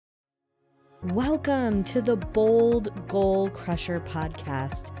Welcome to the Bold Goal Crusher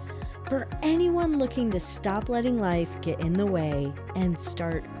podcast for anyone looking to stop letting life get in the way and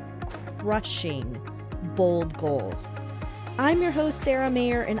start crushing bold goals. I'm your host, Sara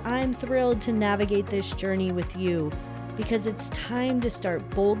Mayer, and I'm thrilled to navigate this journey with you because it's time to start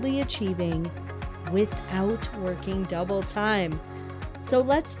boldly achieving without working double time. So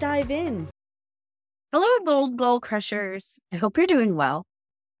let's dive in. Hello, Bold Goal Crushers. I hope you're doing well.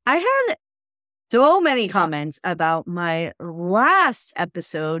 I had so many comments about my last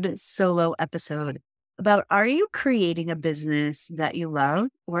solo episode, about are you creating a business that you love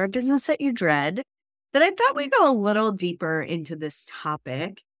or a business that you dread, that I thought we'd go a little deeper into this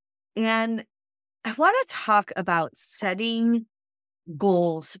topic. And I want to talk about setting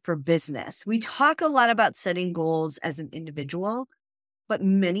goals for business. We talk a lot about setting goals as an individual, but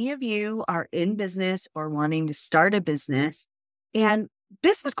many of you are in business or wanting to start a business, and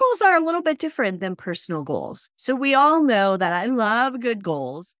business goals are a little bit different than personal goals. So we all know that I love good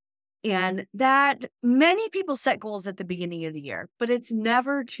goals and that many people set goals at the beginning of the year, but it's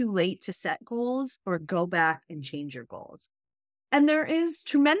never too late to set goals or go back and change your goals. And there is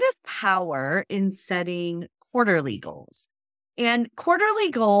tremendous power in setting quarterly goals. And quarterly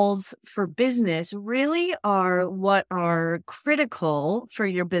goals for business really are what are critical for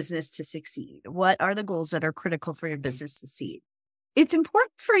your business to succeed. What are the goals that are critical for your business to succeed? It's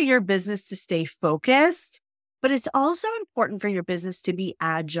important for your business to stay focused, but it's also important for your business to be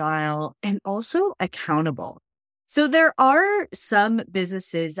agile and also accountable. So there are some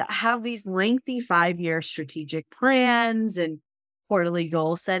businesses that have these lengthy 5-year strategic plans and quarterly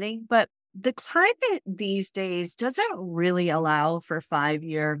goal setting, but the climate these days doesn't really allow for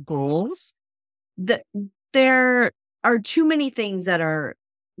 5-year goals. There are too many things that are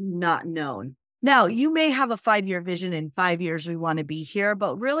not known. Now, you may have a 5-year vision. In 5 years, we want to be here.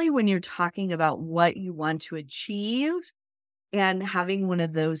 But really, when you're talking about what you want to achieve and having one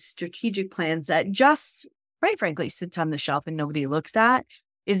of those strategic plans that just, quite frankly, sits on the shelf and nobody looks at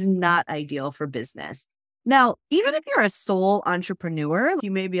is not ideal for business. Now, even if you're a sole entrepreneur, you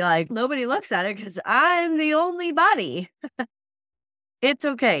may be like, nobody looks at it because I'm the only body. It's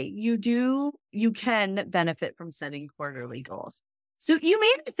okay. You can benefit from setting quarterly goals. So you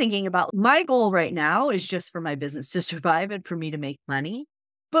may be thinking about, my goal right now is just for my business to survive and for me to make money.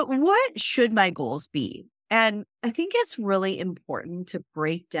 But what should my goals be? And I think it's really important to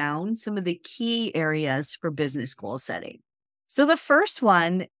break down some of the key areas for business goal setting. So the first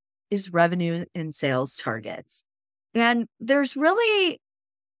one is revenue and sales targets. And there's really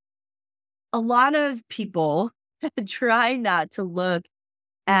a lot of people try not to look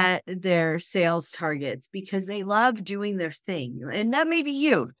at their sales targets because they love doing their thing. And that may be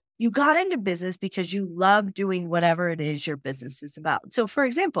you. You got into business because you love doing whatever it is your business is about. So for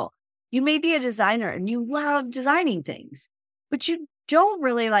example, you may be a designer and you love designing things, but you don't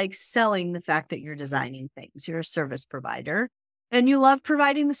really like selling the fact that you're designing things. You're a service provider and you love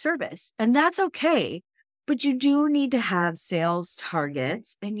providing the service, and that's okay. But you do need to have sales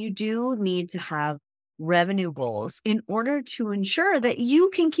targets and you do need to have revenue goals in order to ensure that you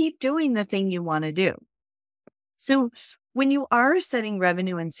can keep doing the thing you want to do. So when you are setting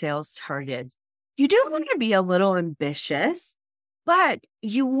revenue and sales targets, you do want to be a little ambitious, but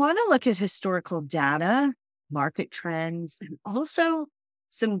you want to look at historical data, market trends, and also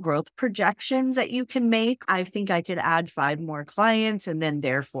some growth projections that you can make. I think I could add 5 more clients and then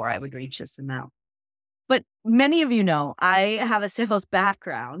therefore I would reach this amount. But many of you know, I have a sales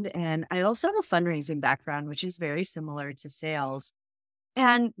background and I also have a fundraising background, which is very similar to sales.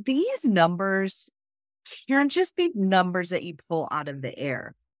 And these numbers can't just be numbers that you pull out of the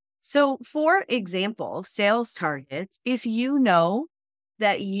air. So for example, sales targets, if you know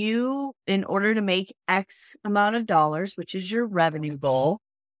that you, in order to make X amount of dollars, which is your revenue goal,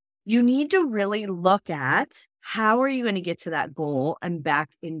 you need to really look at how are you going to get to that goal and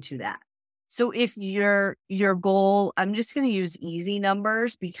back into that. So if your goal, I'm just going to use easy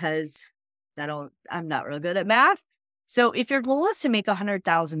numbers because I'm not real good at math. So if your goal is to make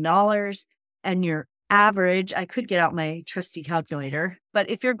 $100,000 and your average, I could get out my trusty calculator, but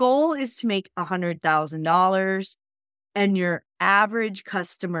if your goal is to make $100,000 and your average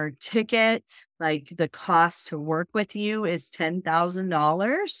customer ticket, like the cost to work with you is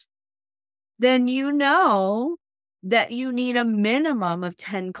 $10,000, then you know that you need a minimum of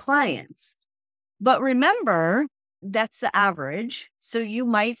 10 clients. But remember, that's the average. So you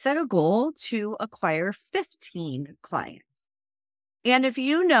might set a goal to acquire 15 clients. And if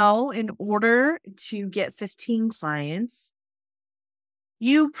you know in order to get 15 clients,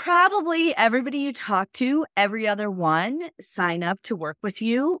 Everybody you talk to, every other one, sign up to work with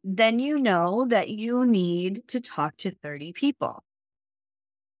you. Then you know that you need to talk to 30 people.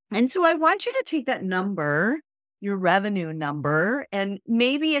 And so I want you to take that number, your revenue number, and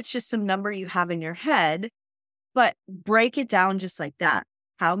maybe it's just some number you have in your head, but break it down just like that.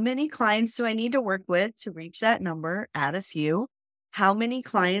 How many clients do I need to work with to reach that number? Add a few. How many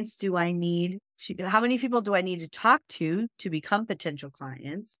clients do I need how many people do I need to talk to become potential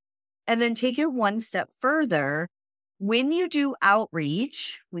clients? And then take it one step further. When you do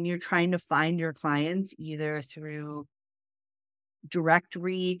outreach, when you're trying to find your clients, either through direct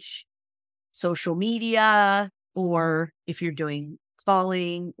reach, social media, or if you're doing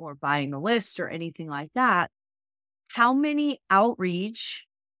calling or buying a list or anything like that, how many outreach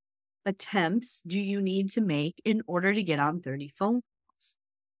attempts do you need to make in order to get on 30 phone calls?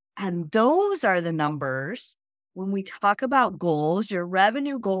 And those are the numbers. When we talk about goals, your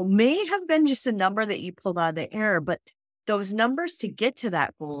revenue goal may have been just a number that you pulled out of the air, but those numbers to get to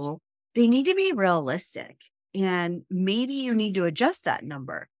that goal, they need to be realistic. And maybe you need to adjust that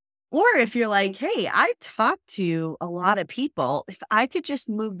number. Or if you're like, hey, I talked to a lot of people, if I could just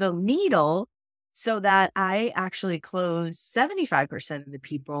move the needle so that I actually close 75% of the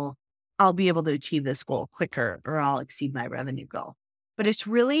people, I'll be able to achieve this goal quicker, or I'll exceed my revenue goal. But it's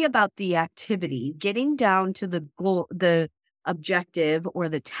really about the activity, getting down to the goal, the objective or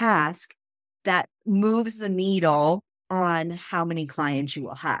the task that moves the needle on how many clients you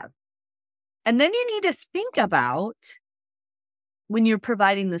will have. And then you need to think about, when you're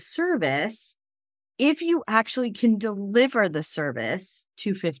providing the service, if you actually can deliver the service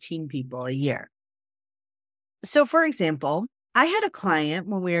to 15 people a year. So for example, I had a client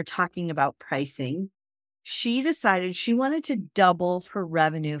when we were talking about pricing, she decided she wanted to double her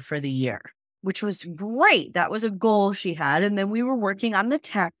revenue for the year, which was great. That was a goal she had. And then we were working on the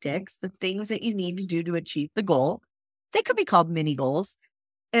tactics, the things that you need to do to achieve the goal. They could be called mini goals.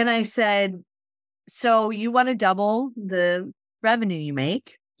 And I said, so you want to double the revenue you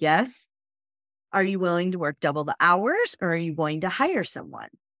make? Yes. Are you willing to work double the hours, or are you going to hire someone?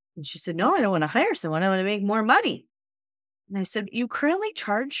 And she said, no, I don't want to hire someone. I want to make more money. And I said, you currently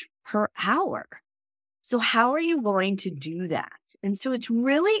charge per hour. So how are you going to do that? And so it's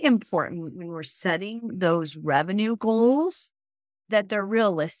really important when we're setting those revenue goals that they're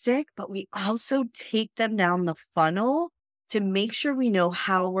realistic, but we also take them down the funnel to make sure we know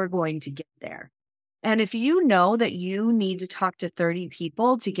how we're going to get there. And if you know that you need to talk to 30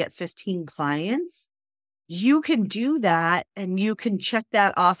 people to get 15 clients, you can do that and you can check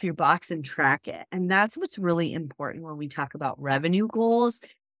that off your box and track it. And that's what's really important when we talk about revenue goals,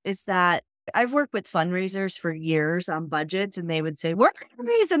 is that I've worked with fundraisers for years on budgets, and they would say, we're going to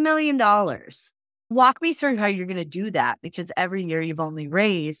raise $1 million. Walk me through how you're going to do that, because every year you've only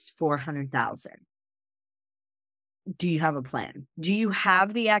raised 400,000. Do you have a plan? Do you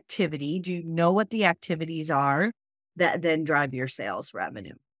have the activity? Do you know what the activities are that then drive your sales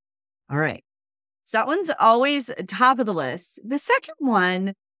revenue? All right. So that one's always top of the list. The second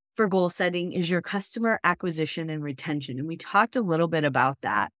one for goal setting is your customer acquisition and retention. And we talked a little bit about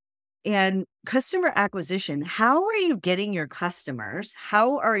that. And customer acquisition, how are you getting your customers?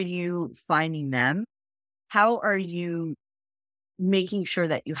 How are you finding them? How are you making sure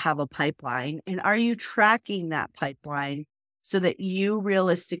that you have a pipeline? And are you tracking that pipeline so that you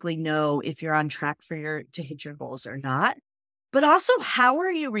realistically know if you're on track to hit your goals or not? But also, how are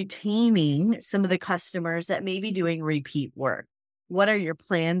you retaining some of the customers that may be doing repeat work? What are your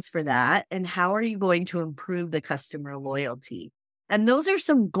plans for that? And how are you going to improve the customer loyalty? And those are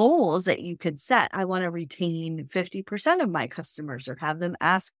some goals that you could set. I want to retain 50% of my customers, or have them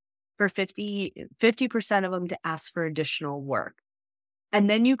ask for 50% of them to ask for additional work. And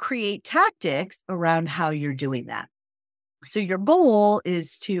then you create tactics around how you're doing that. So your goal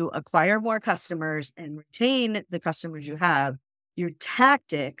is to acquire more customers and retain the customers you have. Your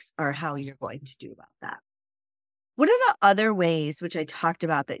tactics are how you're going to do about that. What are the other ways, which I talked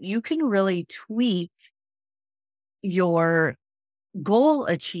about, that you can really tweak your goal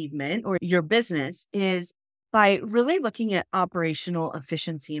achievement or your business, is by really looking at operational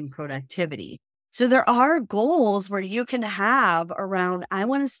efficiency and productivity. So there are goals where you can have around, I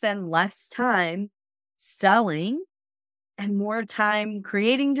want to spend less time selling and more time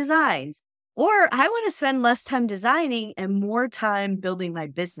creating designs, or I want to spend less time designing and more time building my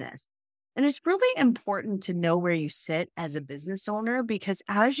business. And it's really important to know where you sit as a business owner, because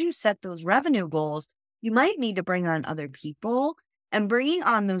as you set those revenue goals, you might need to bring on other people, and bringing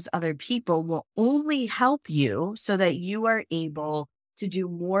on those other people will only help you so that you are able to do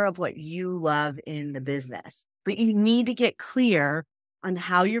more of what you love in the business. But you need to get clear on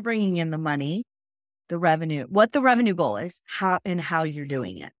how you're bringing in the money, the revenue, what the revenue goal is, how you're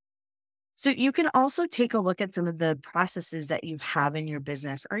doing it. So you can also take a look at some of the processes that you have in your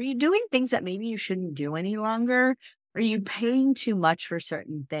business. Are you doing things that maybe you shouldn't do any longer? Are you paying too much for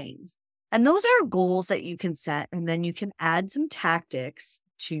certain things? And those are goals that you can set, and then you can add some tactics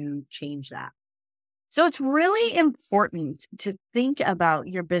to change that. So it's really important to think about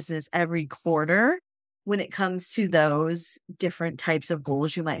your business every quarter when it comes to those different types of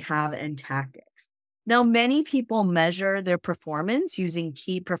goals you might have and tactics. Now, many people measure their performance using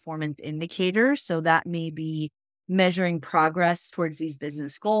key performance indicators. So that may be measuring progress towards these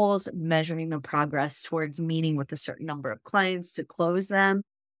business goals, measuring the progress towards meeting with a certain number of clients to close them.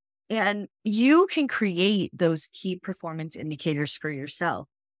 And you can create those key performance indicators for yourself.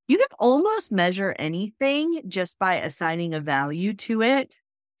 You can almost measure anything just by assigning a value to it.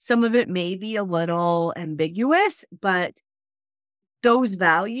 Some of it may be a little ambiguous, but those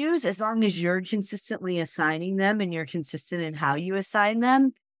values, as long as you're consistently assigning them and you're consistent in how you assign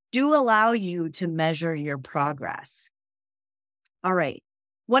them, do allow you to measure your progress. All right.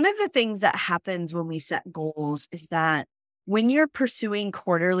 One of the things that happens when we set goals is that when you're pursuing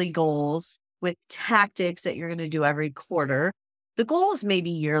quarterly goals with tactics that you're going to do every quarter, the goals may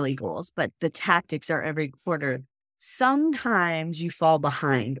be yearly goals, but the tactics are every quarter. Sometimes you fall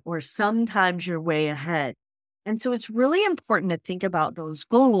behind or sometimes you're way ahead. And so it's really important to think about those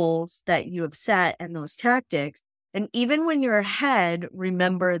goals that you have set and those tactics. And even when you're ahead,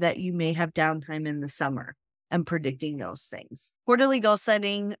 remember that you may have downtime in the summer and predicting those things. Quarterly goal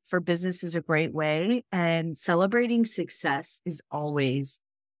setting for business is a great way, and celebrating success is always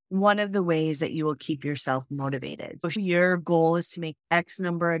one of the ways that you will keep yourself motivated. So if your goal is to make X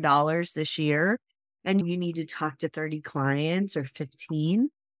number of dollars this year, and you need to talk to 30 clients or 30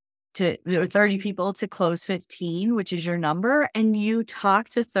 people to close 15, which is your number, and you talk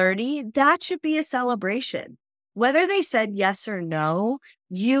to 30, that should be a celebration. Whether they said yes or no,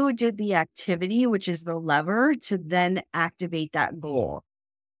 you did the activity, which is the lever to then activate that goal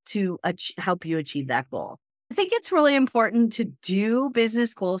to help you achieve that goal. I think it's really important to do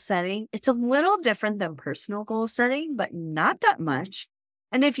business goal setting. It's a little different than personal goal setting, but not that much.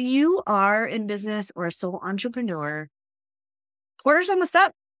 And if you are in business or a sole entrepreneur, quarter's almost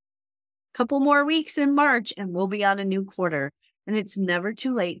up. Couple more weeks in March and we'll be on a new quarter. And it's never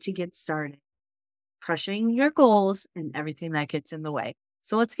too late to get started crushing your goals and everything that gets in the way.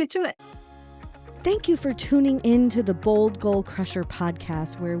 So let's get to it. Thank you for tuning in to the Bold Goal Crusher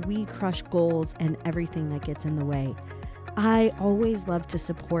podcast, where we crush goals and everything that gets in the way. I always love to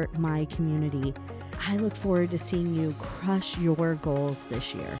support my community. I look forward to seeing you crush your goals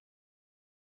this year.